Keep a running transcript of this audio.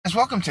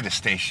Welcome to the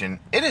station.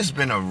 It has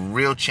been a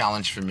real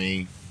challenge for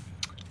me,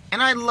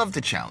 and I love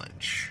the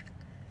challenge.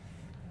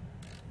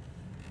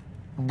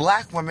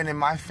 Black women in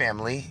my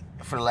family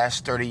for the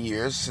last 30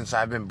 years since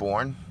I've been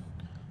born,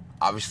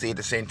 obviously at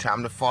the same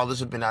time the fathers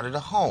have been out of the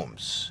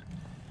homes,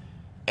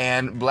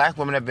 and black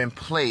women have been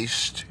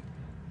placed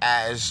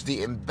as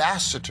the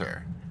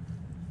ambassador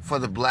for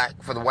the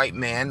white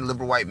man,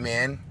 liberal white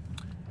man,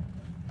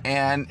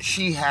 and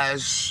she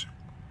has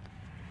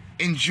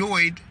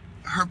enjoyed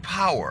her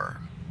power,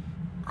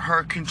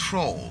 her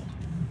control,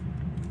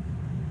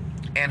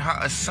 and her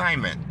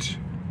assignment,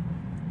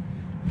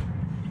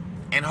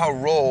 and her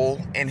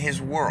role in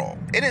his world.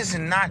 It has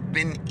not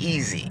been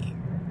easy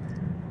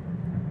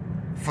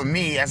for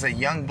me as a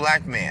young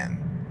black man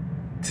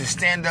to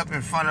stand up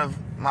in front of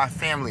my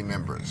family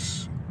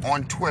members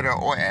on Twitter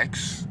or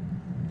X,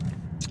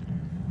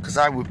 because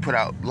I would put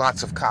out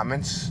lots of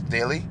comments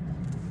daily,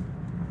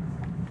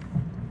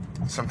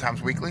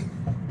 sometimes weekly,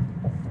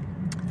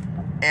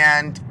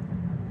 and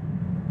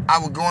I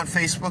would go on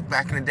Facebook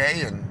back in the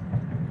day and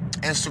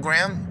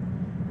Instagram,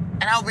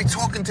 and I would be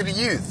talking to the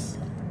youth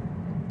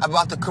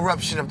about the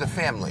corruption of the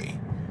family,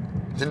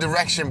 the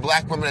direction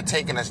black women are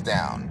taking us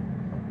down,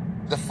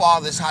 the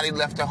fathers, how they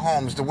left their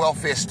homes, the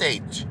welfare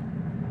state,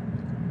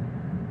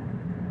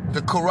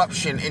 the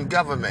corruption in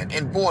government,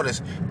 in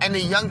borders. And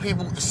the young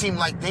people seemed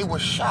like they were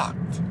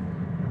shocked.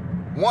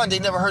 One, they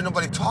never heard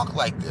nobody talk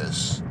like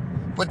this.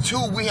 But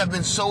two, we have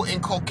been so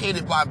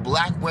inculcated by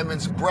black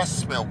women's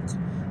breast milk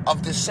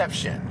of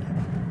deception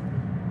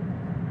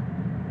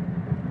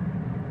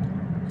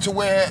to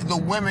where the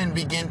women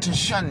begin to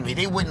shun me.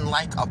 They wouldn't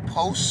like a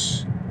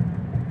post.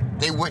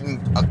 They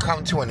wouldn't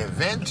come to an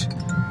event,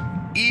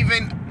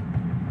 even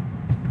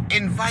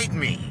invite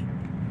me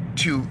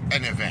to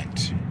an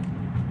event.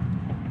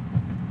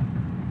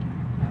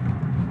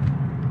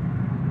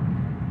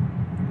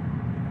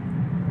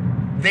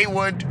 They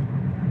would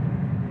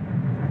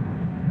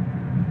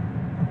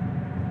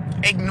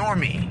ignore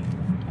me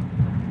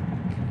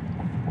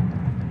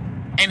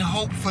and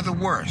hope for the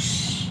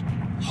worst.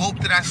 Hope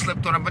that I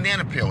slipped on a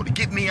banana peel to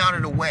get me out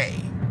of the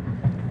way.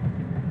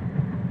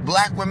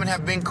 Black women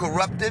have been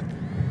corrupted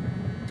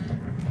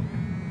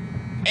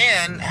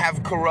and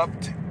have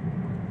corrupted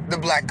the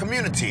black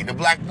community, the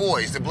black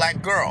boys, the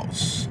black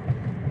girls.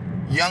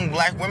 Young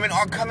black women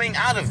are coming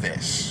out of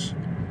this,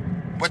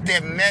 but they're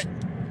met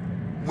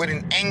with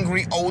an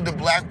angry older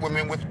black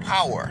woman with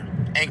power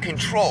and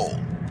control,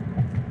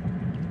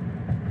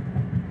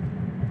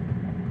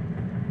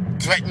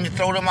 threatening to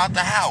throw them out the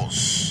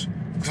house,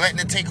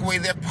 threatening to take away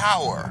their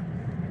power,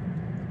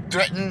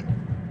 threatening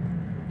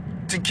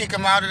to kick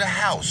them out of the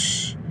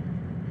house.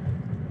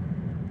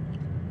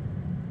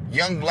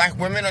 Young black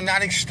women are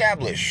not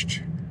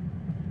established.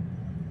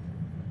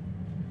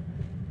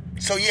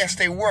 So yes,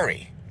 they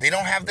worry. They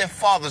don't have their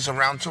fathers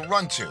around to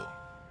run to.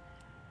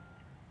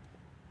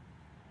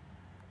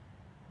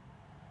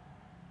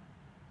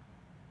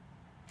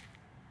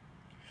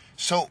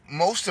 So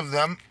most of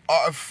them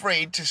are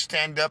afraid to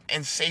stand up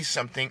and say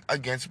something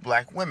against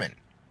black women.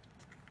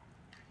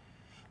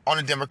 On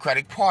the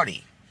Democratic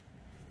Party,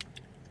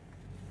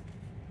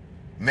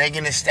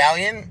 Megan Thee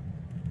Stallion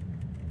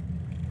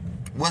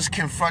was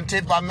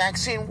confronted by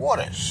Maxine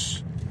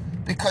Waters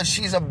because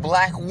she's a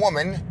black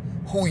woman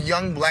who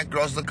young black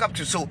girls look up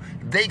to. So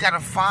they got to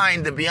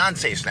find the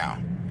Beyoncés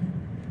now.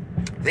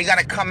 They got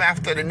to come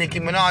after the Nicki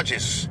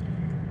Minaj's,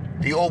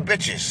 the old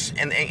bitches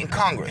in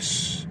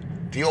Congress,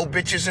 the old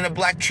bitches in the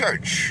black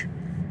church,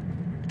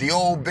 the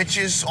old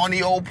bitches on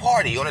the old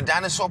party, on the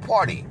dinosaur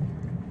party.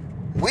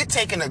 We're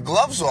taking the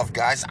gloves off,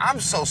 guys.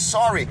 I'm so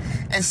sorry.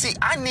 And see,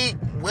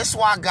 that's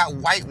why I got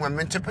white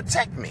women to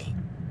protect me.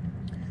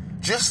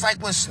 Just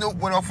like when Snoop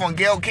went off on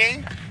Gayle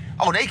King.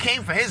 Oh, they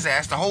came for his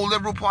ass, the whole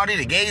liberal party,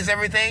 the gays,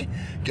 everything.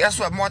 Guess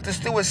what? Martha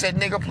Stewart said,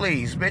 nigga,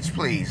 please, bitch,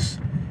 please.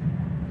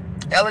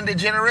 Ellen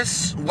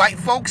DeGeneres, white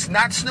folks,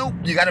 not Snoop.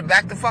 You got to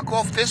back the fuck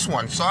off this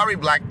one. Sorry,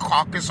 Black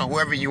Caucus or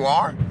whoever you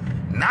are.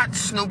 Not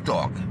Snoop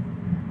Dogg.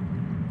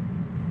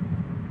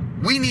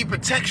 We need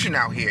protection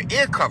out here.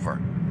 Ear cover.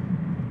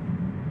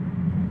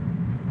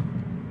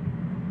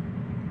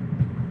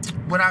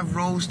 When I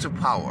rose to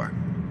power,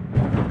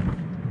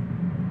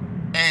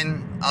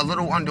 and a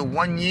little under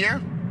 1 year,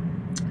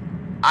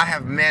 I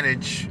have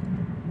managed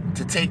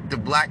to take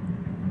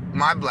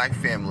my black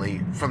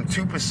family from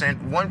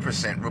 2%,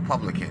 1%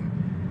 Republican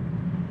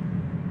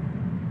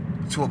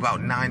to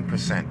about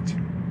 9%.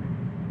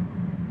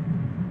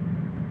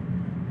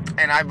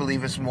 And I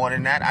believe it's more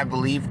than that. I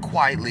believe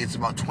quietly it's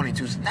about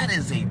 22. That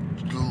is a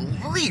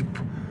leap.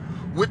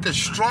 With the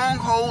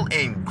stronghold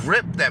and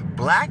grip that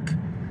black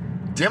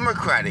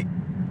Democratic,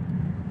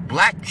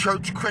 black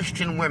church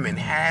Christian women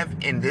have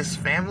in this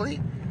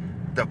family,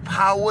 the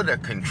power, the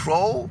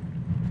control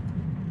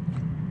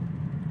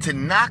to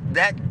knock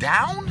that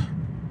down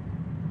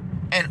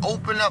and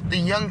open up the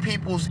young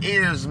people's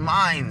ears,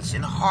 minds,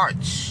 and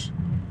hearts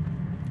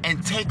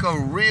and take a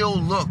real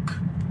look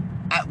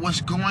at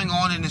what's going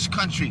on in this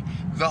country.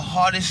 The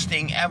hardest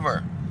thing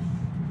ever.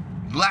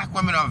 Black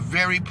women are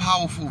very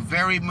powerful,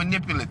 very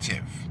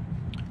manipulative.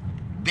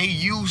 they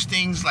use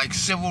things like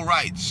civil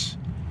rights,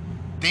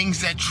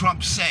 things that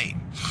Trump say,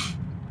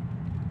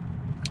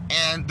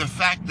 and the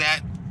fact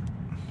that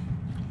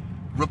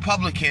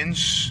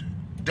Republicans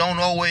don't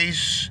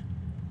always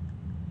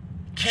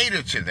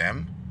cater to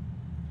them.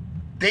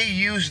 They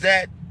use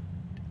that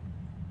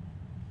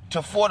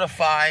to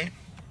fortify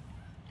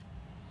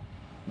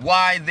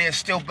why they're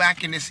still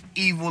back in this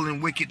evil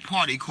and wicked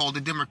party called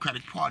the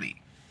Democratic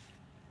Party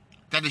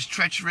that is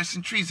treacherous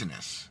and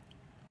treasonous.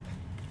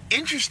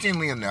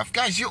 Interestingly enough,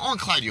 guys, you're on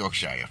Clyde,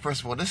 Yorkshire.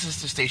 First of all, this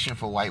is the station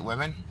for white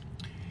women.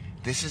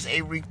 This is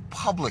a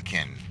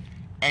Republican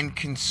and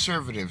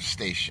conservative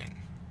station.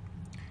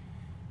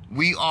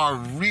 We are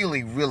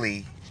really,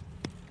 really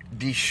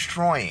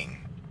destroying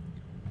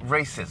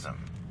racism.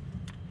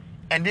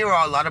 And there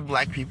are a lot of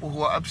black people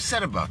who are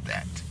upset about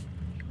that.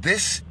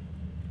 This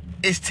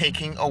is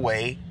taking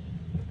away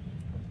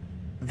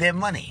their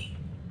money.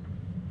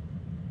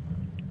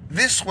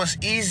 This was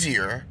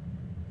easier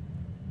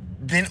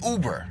than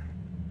Uber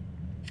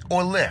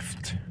or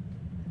Lyft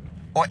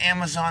or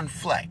Amazon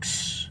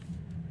Flex.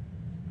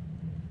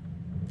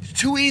 It's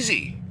too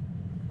easy.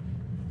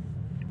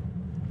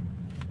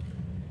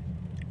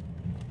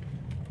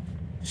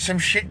 Some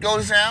shit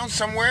goes down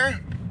somewhere.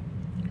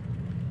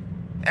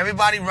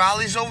 Everybody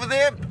rallies over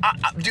there.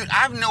 Dude,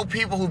 I've known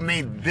people who've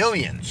made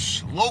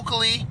billions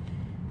locally,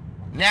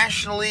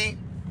 nationally,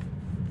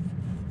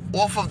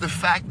 off of the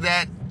fact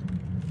that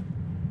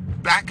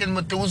back in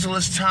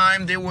Methuselah's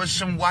time, there were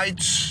some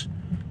whites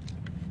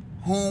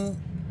who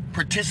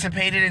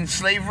participated in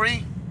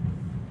slavery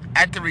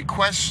at the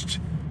request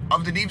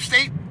of the deep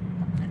state.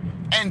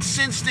 And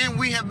since then,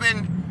 we have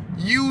been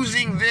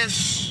using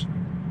this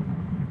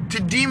to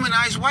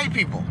demonize white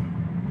people.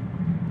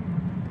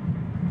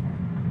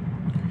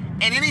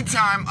 And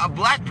anytime a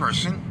black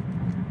person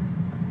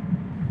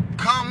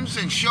comes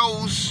and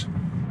shows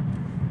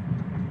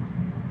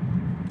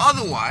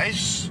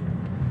otherwise,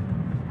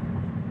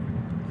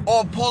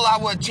 or pull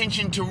our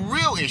attention to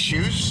real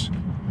issues,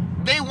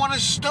 they want to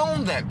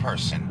stone that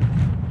person.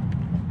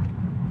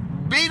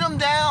 Beat them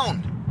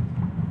down.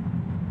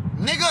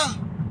 Nigga,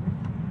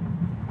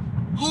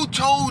 who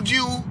told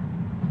you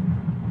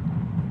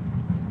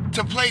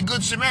to play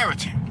Good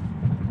Samaritan?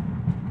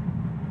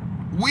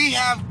 We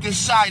have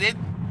decided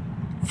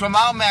from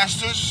our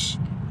masters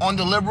on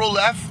the liberal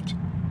left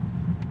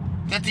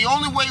that the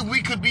only way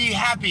we could be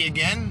happy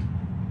again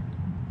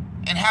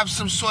and have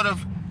some sort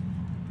of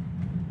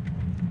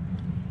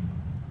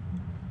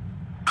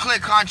clear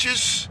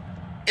conscience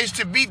is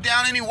to beat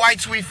down any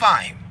whites we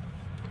find.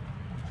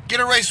 Get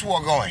a race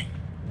war going.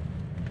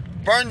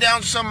 Burn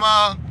down some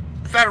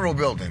federal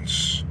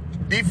buildings.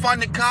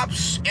 Defund the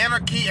cops,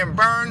 anarchy, and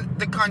burn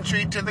the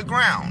country to the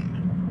ground.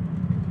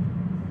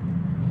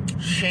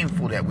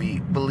 Shameful that we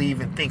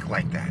believe and think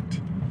like that.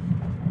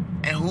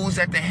 And who's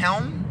at the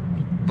helm?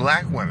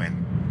 Black women.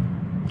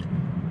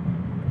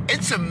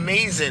 It's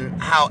amazing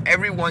how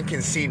everyone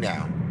can see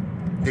now.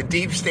 The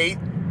deep state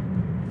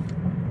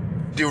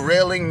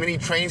derailing many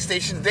train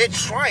stations. They're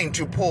trying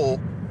to pull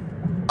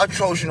a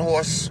Trojan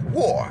horse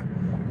war.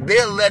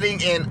 They're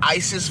letting in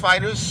ISIS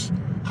fighters.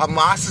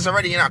 Hamas is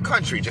already in our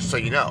country, just so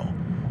you know.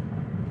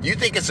 You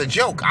think it's a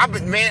joke. I've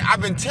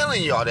been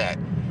telling y'all that.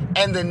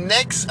 And the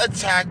next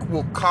attack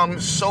will come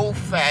so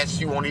fast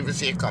you won't even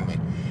see it coming.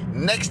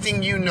 Next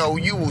thing you know,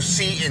 you will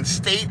see in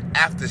state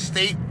after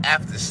state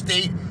after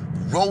state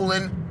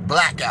rolling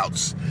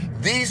blackouts.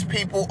 These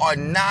people are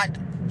not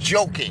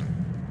joking.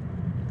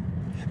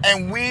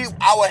 And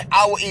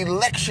our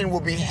election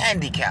will be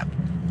handicapped.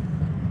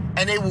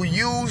 And they will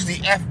use the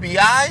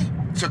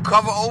FBI to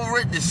cover over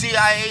it, the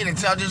CIA and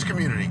intelligence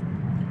community.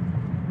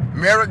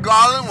 Merrick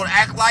Garland will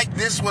act like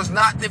this was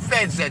not the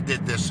feds that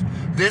did this.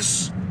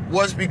 This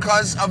was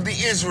because of the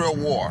Israel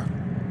war.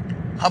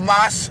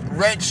 Hamas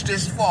reached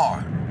this far.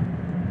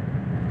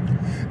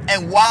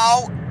 And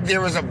while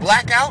there is a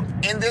blackout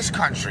in this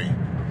country,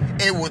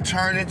 it will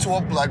turn into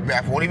a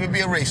bloodbath. It won't even be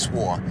a race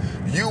war.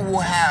 You will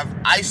have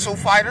ISIL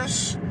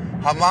fighters,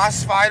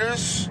 Hamas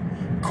fighters,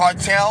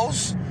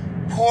 cartels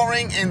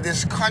pouring in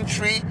this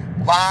country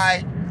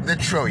by the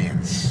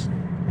trillions.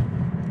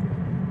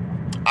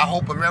 I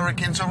hope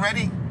Americans are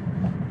ready,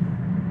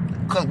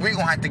 because we're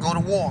going to have to go to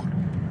war.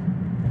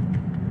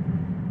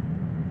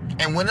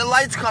 And when the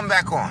lights come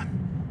back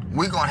on,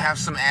 we're going to have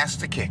some ass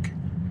to kick.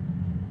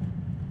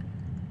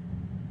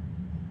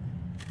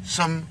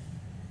 Some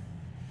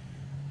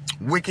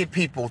wicked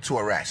people to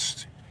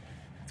arrest.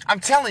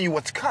 I'm telling you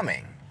what's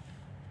coming.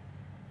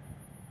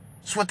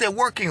 It's what they're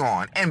working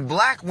on. And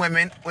black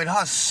women with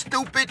her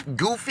stupid,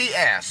 goofy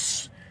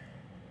ass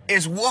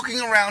is walking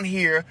around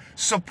here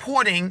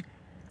supporting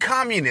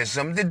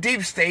communism, the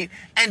deep state,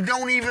 and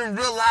don't even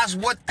realize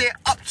what they're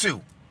up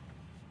to.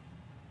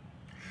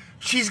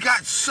 She's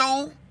got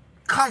so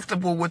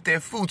comfortable with their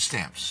food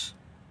stamps,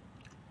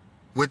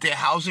 with their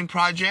housing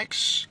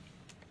projects.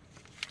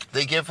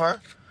 They give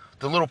her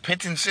the little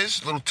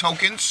pittances, little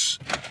tokens.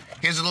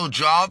 Here's a little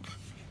job.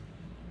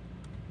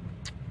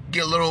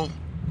 Get a little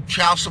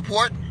child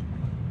support,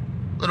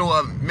 little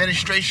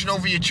administration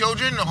over your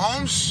children, the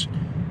homes.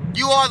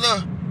 You are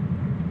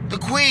the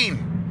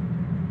queen.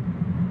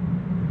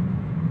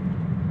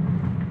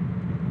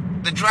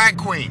 The drag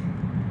queen.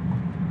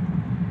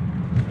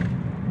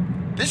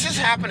 This is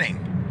happening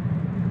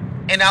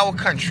in our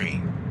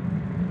country.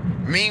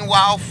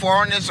 Meanwhile,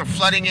 foreigners are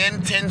flooding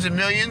in, tens of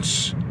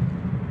millions.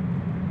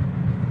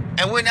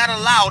 And we're not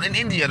allowed in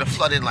India to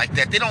flood in like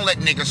that. They don't let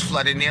niggas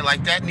flood in there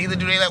like that. Neither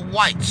do they let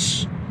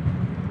whites.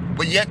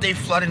 But yet they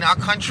flood in our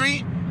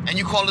country. And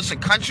you call this a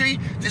country?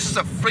 This is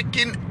a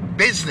freaking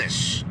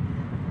business.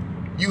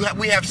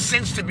 We have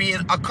ceased to be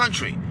in a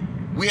country.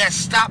 We have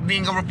stopped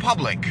being a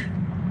republic.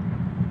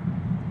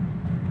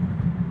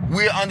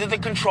 We're under the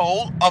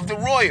control of the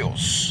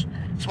royals.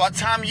 It's about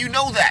time you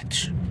know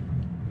that.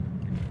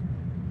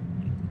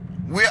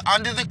 We're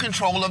under the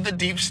control of the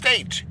deep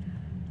state.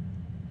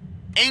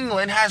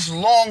 England has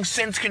long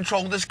since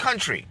controlled this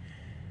country.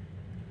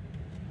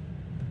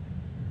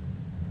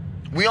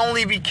 We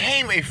only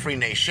became a free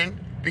nation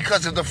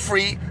because of the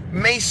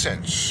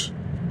Freemasons,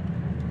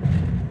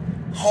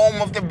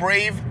 home of the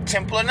brave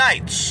Templar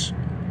Knights,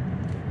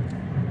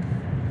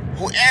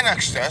 who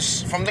annexed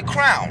us from the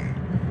crown.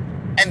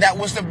 And that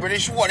was the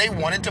British War. They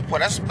wanted to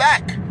put us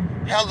back.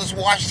 Hell does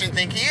Washington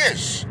think he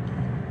is?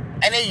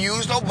 And they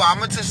used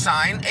Obama to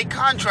sign a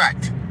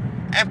contract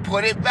and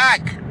put it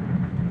back.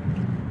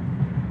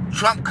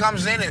 Trump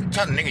comes in and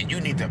tells nigga,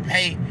 you need to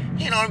pay.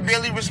 You know,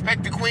 barely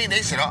respect the queen.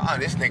 They said,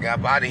 this nigga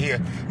up out of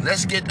here.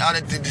 Let's get out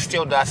of the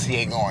Steele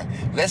dossier going.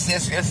 Let's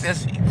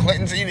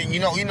Clinton's, you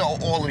know,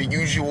 all of the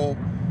usual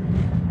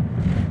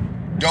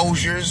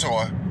doziers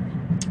or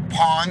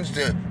pawns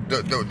the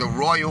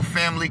royal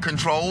family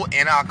control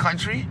in our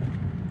country.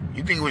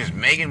 You think it was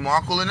Meghan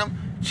Markle and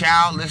them?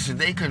 Child, listen,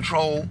 they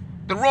control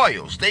the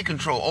royals. They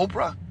control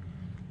Oprah.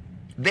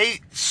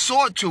 They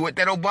saw to it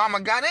that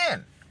Obama got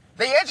in.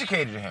 They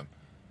educated him.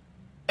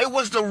 It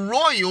was the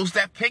royals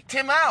that picked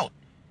him out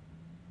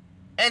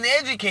and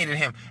educated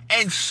him.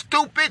 And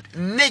stupid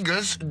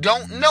niggas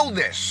don't know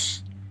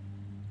this.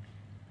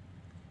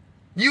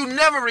 You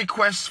never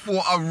request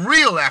for a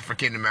real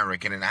African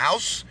American in the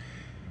House.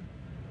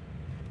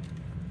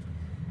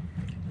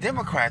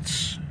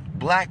 Democrats,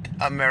 black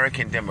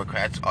American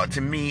Democrats,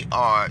 to me,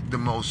 are the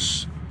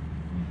most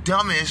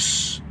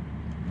dumbest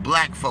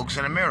black folks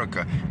in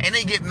America. And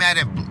they get mad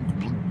at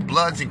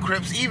Bloods and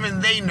Crips. Even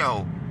they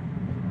know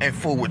and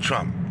fool with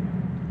Trump.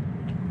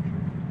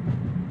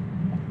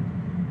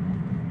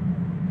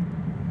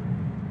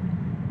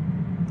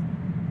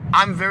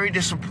 I'm very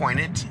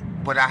disappointed,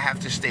 but I have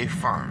to stay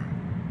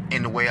firm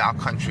in the way our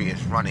country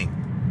is running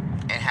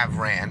and have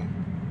ran,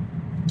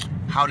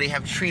 how they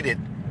have treated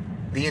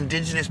the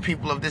indigenous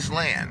people of this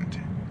land,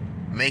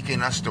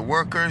 making us the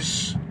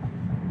workers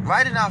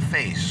right in our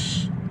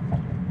face,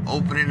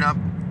 opening up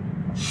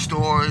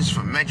stores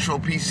for Metro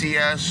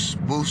PCS,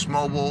 Boost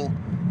Mobile,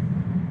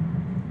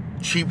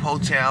 cheap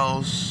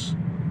hotels,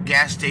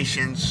 gas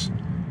stations,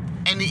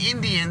 and the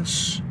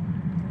Indians,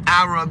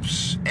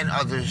 Arabs, and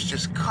others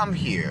just come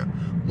here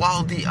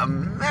while the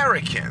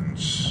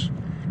Americans,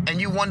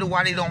 and you wonder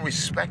why they don't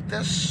respect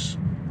us,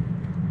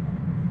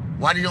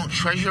 why they don't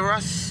treasure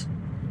us,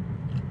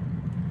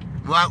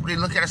 why they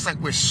look at us like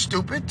we're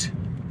stupid,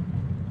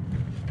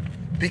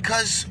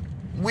 because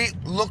we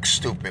look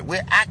stupid,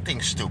 we're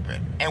acting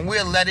stupid, and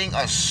we're letting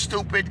a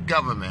stupid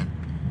government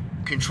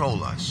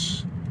control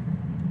us.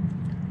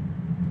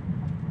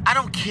 I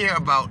don't care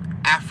about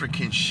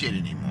African shit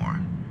anymore.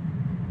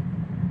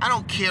 I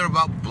don't care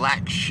about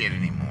black shit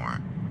anymore.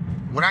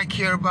 What I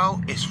care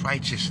about is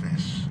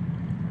righteousness.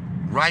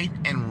 Right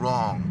and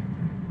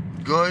wrong.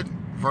 Good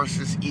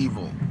versus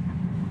evil.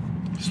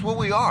 It's what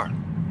we are.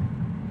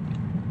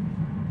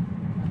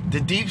 The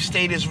deep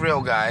state is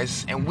real,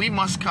 guys, and we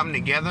must come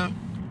together.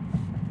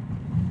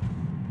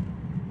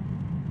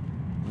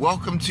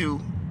 Welcome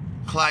to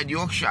Clyde,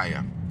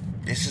 Yorkshire.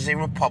 This is a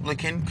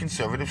Republican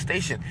conservative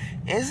station.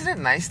 Isn't it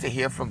nice to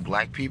hear from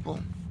black people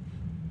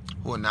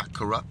who are not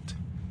corrupt?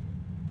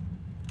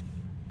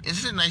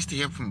 Isn't it nice to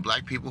hear from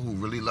black people who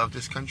really love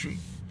this country?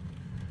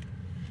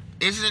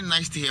 Isn't it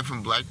nice to hear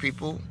from black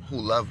people who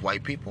love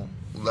white people,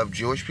 who love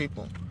Jewish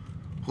people,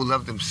 who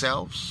love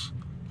themselves,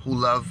 who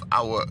love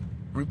our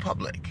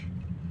republic?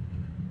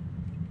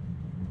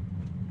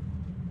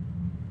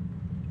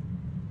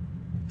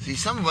 See,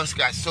 some of us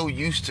got so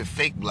used to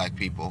fake black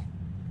people,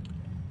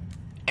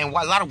 and a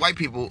lot of white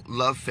people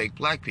love fake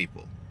black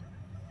people.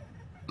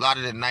 A lot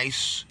of the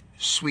nice,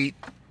 sweet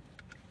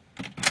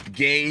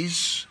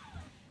gays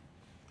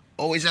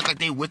always act like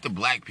they with the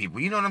black people.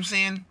 You know what I'm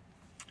saying?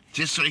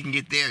 Just so they can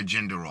get their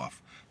agenda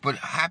off. But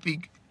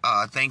happy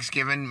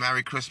Thanksgiving,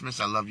 Merry Christmas,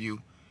 I love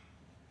you,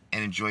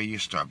 and enjoy your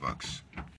Starbucks.